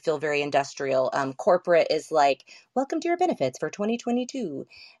that could feel very industrial. Corporate is like, welcome to your benefits for 2022.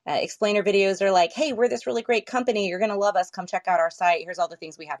 Explainer videos are like, hey, we're this really great company. You're going to love us. Come check out our site. Here's all the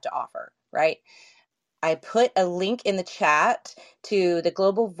things we have to offer, right? I put a link in the chat to the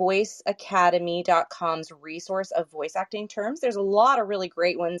globalvoiceacademy.com's resource of voice acting terms. There's a lot of really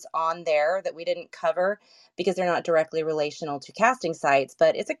great ones on there that we didn't cover because they're not directly relational to casting sites,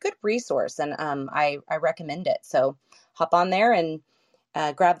 but it's a good resource and I recommend it. So hop on there and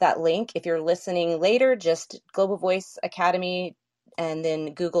grab that link. If you're listening later, just Global Voice Academy and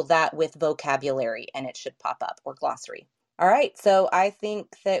then Google that with vocabulary and it should pop up, or glossary. All right, so I think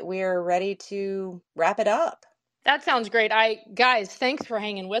that we're ready to wrap it up. That sounds great. Guys, thanks for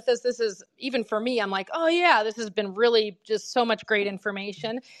hanging with us. This is, even for me, I'm like, oh yeah, this has been really just so much great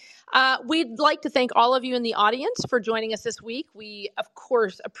information. We'd like to thank all of you in the audience for joining us this week. We, of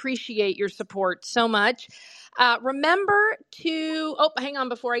course, appreciate your support so much. Remember to, hang on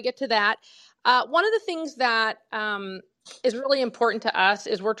before I get to that. One of the things that is really important to us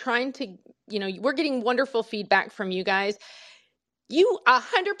is we're trying to, we're getting wonderful feedback from you guys. You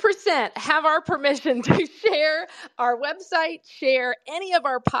 100% have our permission to share our website, share any of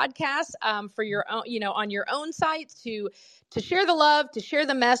our podcasts for your own, on your own sites, to share the love, to share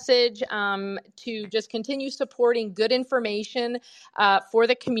the message, to just continue supporting good information for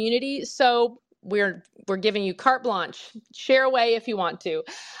the community. So we're giving you carte blanche. Share away if you want to.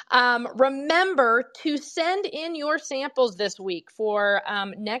 Remember to send in your samples this week for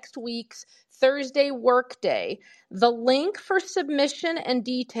next week's Thursday Workday. The link for submission and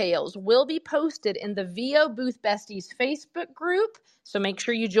details will be posted in the VO Booth Besties Facebook group, so make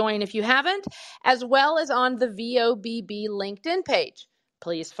sure you join if you haven't, as well as on the VOBB LinkedIn page.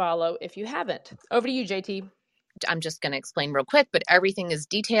 Please follow if you haven't. Over to you, JT. I'm just going to explain real quick, but everything is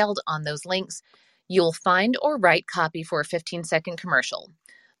detailed on those links. You'll find or write copy for a 15-second commercial.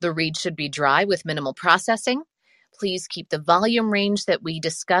 The read should be dry with minimal processing. Please keep the volume range that we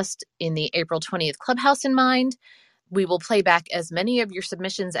discussed in the April 20th Clubhouse in mind. We will play back as many of your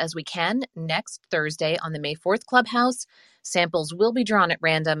submissions as we can next Thursday on the May 4th Clubhouse. Samples will be drawn at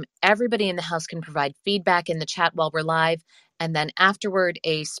random. Everybody in the house can provide feedback in the chat while we're live. And then afterward,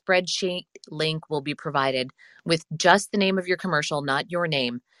 a spreadsheet link will be provided with just the name of your commercial, not your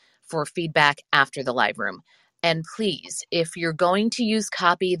name, for feedback after the live room. And please, if you're going to use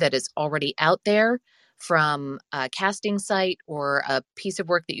copy that is already out there from a casting site or a piece of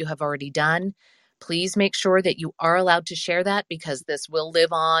work that you have already done, please make sure that you are allowed to share that, because this will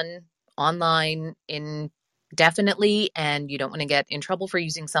live online indefinitely, and you don't want to get in trouble for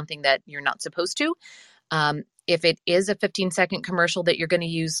using something that you're not supposed to. If it is a 15-second commercial that you're going to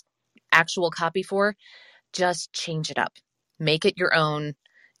use actual copy for, just change it up. Make it your own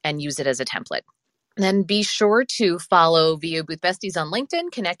and use it as a template. Then be sure to follow VO Booth Besties on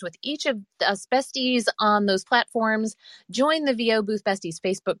LinkedIn, connect with each of us besties on those platforms, join the VO Booth Besties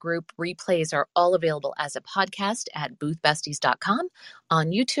Facebook group. Replays are all available as a podcast at boothbesties.com,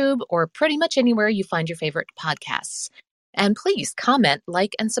 on YouTube, or pretty much anywhere you find your favorite podcasts. And please comment,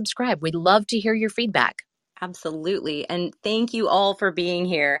 like, and subscribe. We'd love to hear your feedback. Absolutely. And thank you all for being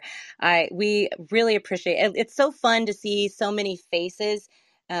here. We really appreciate it. It's so fun to see so many faces.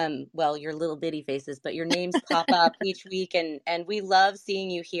 Well, your little bitty faces, but your names pop up each week, and we love seeing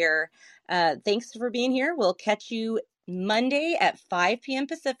you here. Thanks for being here. We'll catch you Monday at 5 p.m.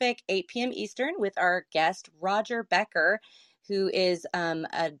 Pacific, 8 p.m. Eastern with our guest, Roger Becker, who is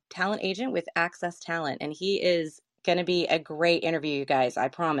a talent agent with Access Talent, and he is going to be a great interview, you guys. I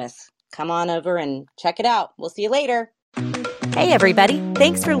promise. Come on over and check it out. We'll see you later. Hey, everybody.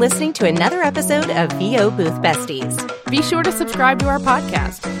 Thanks for listening to another episode of VO Booth Besties. Be sure to subscribe to our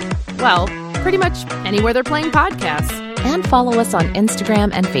podcast. Well, pretty much anywhere they're playing podcasts. And follow us on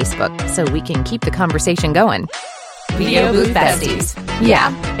Instagram and Facebook so we can keep the conversation going. VO Booth Besties.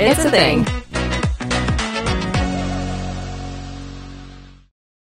 Yeah, it's a thing.